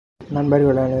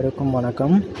நண்பர்கள் அனைவருக்கும்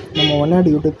வணக்கம். நம்ம OneAD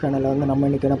யூடியூப் சேனலில் வந்து நம்ம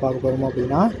இன்றைக்கி என்ன பார்க்க போகிறோம்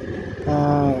அப்படின்னா,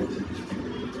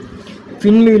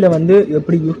 ஃபின்வீலை வந்து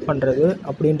எப்படி யூஸ் பண்ணுறது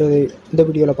அப்படின்றது இந்த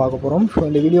வீடியோவில் பார்க்க போகிறோம். ஸோ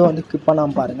இந்த வீடியோ வந்து ஸ்கிப்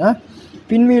பண்ணாமல் பாருங்கள்.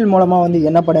 ஃபின்வீல் மூலமாக வந்து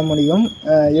என்ன பண்ண முடியும்,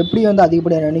 எப்படி வந்து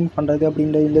அதிகப்படியாக ரன்னிங் பண்ணுறது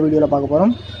அப்படின்றது இந்த வீடியோவில் பார்க்க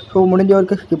போகிறோம். ஸோ முடிஞ்ச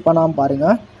வரைக்கும் ஸ்கிப் பண்ணாமல்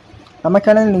பாருங்கள். நம்ம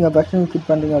சேனல் நீங்கள் ஃபஸ்ட் டைம் கிளிக்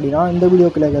பண்ணுறீங்க அப்படின்னா இந்த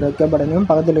வீடியோக்குள்ள இருக்கிற ரெக்க பட்டனையும்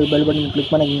பக்கத்தில் இருக்க பெல் பட்டனையும்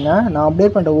கிளிக் பண்ணிக்கோங்க. நான்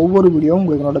அப்டேட் பண்ணுற ஒவ்வொரு வீடியோவும்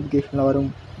உங்களுக்கு நோட்டிஃபிகேஷனில் வரும்.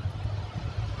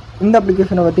 இந்த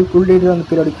அப்ளிகேஷனை பற்றி ஃபுல் டீட்டெயில் வந்து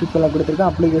கீழே டிஸ்கிரிப்ஷனில் கொடுத்துருக்கேன்.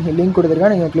 அப்ளிகேஷன் லிங்க்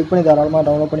கொடுத்துருக்கேன். நீங்கள் கிளிக் பண்ணி தாராளமாக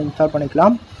டவுன்லோட் பண்ணி இன்ஸ்டால்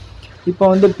பண்ணிக்கலாம். இப்போ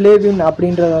வந்து ப்ளே வின்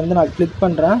அப்படின்றத வந்து நான் கிளிக்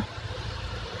பண்ணுறேன்.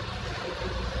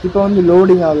 இப்போ வந்து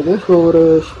லோடிங் ஆகுது. ஸோ ஒரு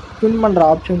ஸ்பின் பண்ணுற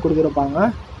ஆப்ஷன் கொடுத்துருப்பாங்க.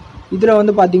 இதில்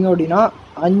வந்து பார்த்திங்க அப்படின்னா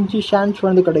 5 சான்ஸ்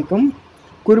வந்து கிடைக்கும்.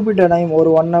 குறிப்பிட்ட டைம் ஒரு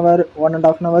 1 hour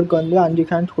 1.5 hours வந்து 5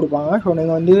 சான்ஸ் கொடுப்பாங்க. ஸோ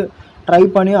நீங்கள் வந்து ட்ரை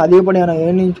பண்ணி அதிகப்படியான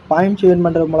பாயிண்ட்ஸ் ஏர்ன்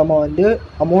பண்ணுறது மூலமாக வந்து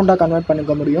அமௌண்ட்டாக கன்வெர்ட்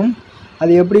பண்ணிக்க முடியும்.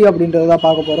 அது எப்படி அப்படின்றத தான்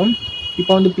பார்க்க போகிறோம்.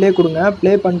 இப்போ வந்து ப்ளே கொடுங்க.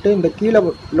 ப்ளே பண்ணிட்டு இந்த கீழே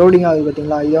லோடிங் ஆகுது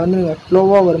பார்த்தீங்களா, இதை வந்து நீங்கள்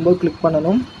ஸ்லோவாக வரும்போது கிளிக்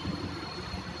பண்ணணும்.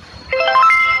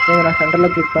 நீங்கள் நான்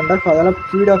சென்டரில் கிளிக் பண்ணுறேன். ஸோ அதெல்லாம்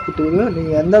ஸ்பீடாக சுற்றுது.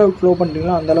 நீங்கள் எந்த அளவுக்கு ஸ்லோ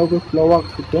பண்ணுறீங்களோ அந்தளவுக்கு ஸ்லோவாக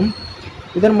சுற்றும்.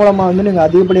 இதன் மூலமாக வந்து நீங்கள்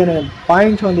அதிகப்படியான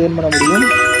பாயிண்ட்ஸ் வந்து ஏர்ன் பண்ண முடியும்.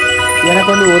 எனக்கு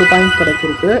வந்து ஒரு பாயிண்ட்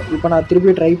கிடச்சிருக்கு. இப்போ நான்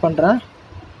திருப்பி ட்ரை பண்ணுறேன்.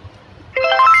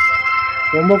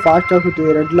 ரொம்ப ஃபாஸ்ட்டாக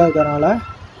சுற்றுது ரெட்டில் இருக்கிறனால.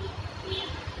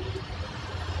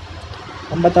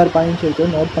 56 பாயிண்ட்ஸ்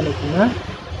இருக்குது, நோட் பண்ணிக்கோங்க.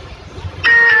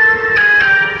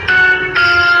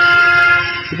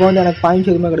 இப்போ வந்து எனக்கு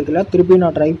பாயிண்ட்ஸ் எதுவுமே கிடைக்கல. திருப்பி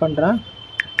நான் ட்ரை பண்ணுறேன்.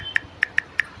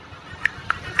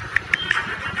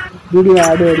 வீடியோ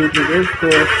ஆடு ஓடிட்டுருக்கு. ஸோ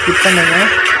ஸ்கிப் பண்ணுங்க.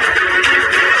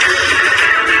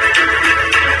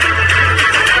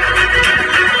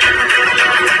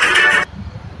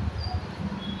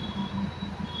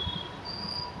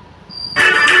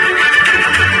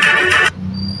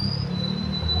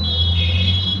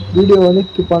 வீடியோ வந்து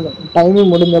ஸ்கிப் பண்ண டைமிங்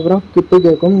முடிஞ்ச அப்புறம் ஸ்கிப்பு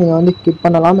கேட்கும். நீங்கள் வந்து ஸ்கிப்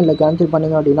பண்ணலாம், இல்லை கேன்சல்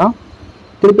பண்ணிங்க அப்படின்னா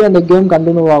திருப்பி அந்த கேம்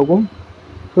கண்டினியூ ஆகும்.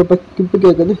 ஸோ இப்போ ஸ்கிப்பு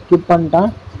கேட்குது, ஸ்கிப் பண்ணிட்டேன்,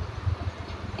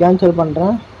 கேன்சல்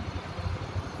பண்ணுறேன்.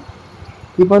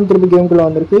 இப்போ வந்து திருப்பி கேமுக்குள்ளே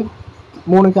வந்திருக்கு.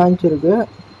 3 சான்ஸ் இருக்குது,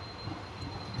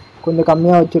 கொஞ்சம்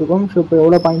கம்மியாக வச்சுருக்கோம். ஸோ இப்போ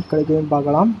எவ்வளோ பாயிண்ட்ஸ் கிடைக்குதுன்னு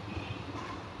பார்க்கலாம்.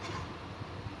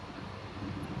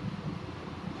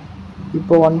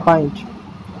 இப்போ 1 பாயிண்ட்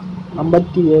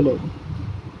 57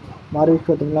 மாறிடுச்சு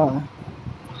பார்த்தீங்களா.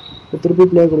 இப்போ திருப்பி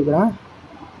ப்ளே கொடுக்குறேன்.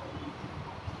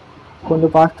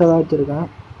 கொஞ்சம் ஃபாஸ்ட்டாக தான் வச்சுருக்கேன்.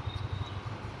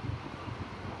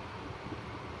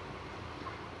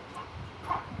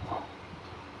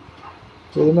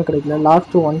 எதுவுமே கிடைக்கல.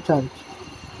 லாஸ்ட்டு 1 சான்ஸ்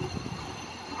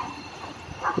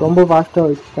ரொம்ப ஃபாஸ்ட்டாக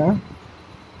வச்சுட்டேன்.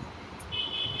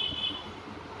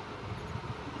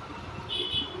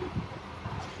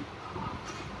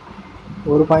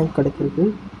 ஒரு பாயிண்ட் கிடைச்சிருக்கு.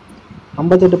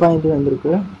 58 பாயிண்ட்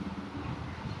வந்திருக்கு.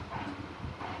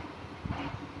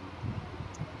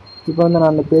 இப்போ வந்து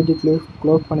நான் அந்த பேஜை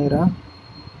க்ளோஸ் பண்ணிடுறேன்.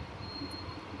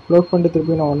 க்ளோஸ் பண்ணிட்டு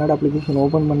திருப்பி நான் OneAD அப்ளிகேஷன்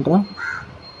ஓப்பன் பண்ணுறேன்.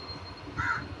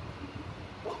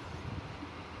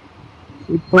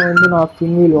 இப்போ வந்து நான்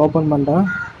ஃபின்வீல் ஓப்பன் பண்ணுறேன்.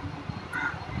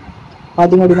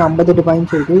 பார்த்திங்க அப்படின்னா 58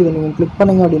 பாயிண்ட்ஸ் இருக்குது. இதை நீங்கள் கிளிக்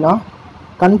பண்ணிங்க அப்படின்னா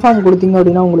கன்ஃபார்ம் கொடுத்தீங்க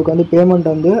அப்படின்னா உங்களுக்கு வந்து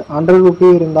பேமெண்ட் வந்து 100 ரூபி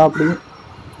இருந்தால் அப்படி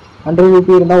 100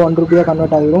 ரூபி இருந்தால் 1 ரூபியாக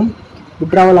கன்வெர்ட் ஆகிடும்.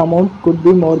 Withdrawal amount could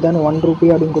be more than 1 Ruby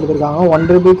அப்படின்னு கொடுத்துருக்காங்க. 1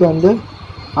 ரூபிக்கு வந்து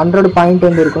 100 பாயிண்ட்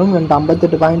வந்து இருக்கணும். எனக்கு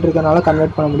 58 பாயிண்ட் இருக்கிறனால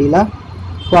கன்வெர்ட் பண்ண முடியல.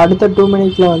 ஸோ அடுத்த 2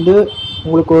 மினிட்ஸில் வந்து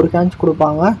உங்களுக்கு ஒரு சான்ஸ்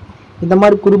கொடுப்பாங்க. இந்த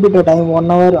மாதிரி குறிப்பிட்ட டைம் 1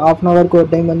 hour 1/2 hourக்கு ஒரு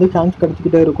டைம் வந்து சான்ஸ்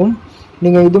கிடச்சிக்கிட்டே இருக்கும்.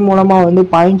 நீங்கள் இது மூலமாக வந்து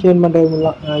பாயிண்ட்ஸ் ஏர்ன்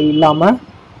பண்ணுறது இல்லாமல்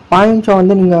பாயிண்ட்ஸை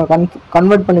வந்து நீங்கள்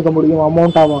கன்வெர்ட் பண்ணிக்க முடியும்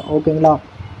அமௌண்ட்டாகும். ஓகேங்களா.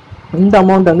 இந்த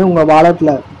அமௌண்ட் வந்து உங்கள்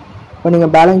வாலெட்டில் இப்போ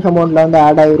நீங்கள் பேலன்ஸ் அமௌண்ட்டில் வந்து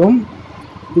ஆட் ஆகிரும்,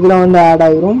 இதில் வந்து ஆட்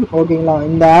ஆகிரும். ஓகேங்களா.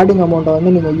 இந்த ஆடிங் அமௌண்ட்டை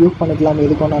வந்து நீங்கள் யூஸ் பண்ணிக்கலாம்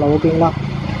எதுக்கு வேணாலும். ஓகேங்களா.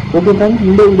 ஓகே ஃப்ரெண்ட்ஸ்,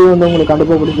 இந்த வீடியோ வந்து உங்களுக்கு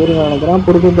கண்டிப்பாக பிடிச்சிருக்குன்னு நினைக்கிறேன்.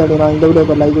 பிடிச்சிருந்து அப்படின்னா இந்த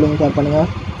வீடியோக்கு லைக் கொடுங்க, ஷேர் பண்ணுங்கள்.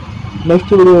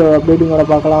 நெக்ஸ்ட் வீடியோ அப்டேட்டிங்கோட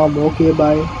பார்க்கலாம். ஓகே,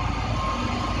 பாய்.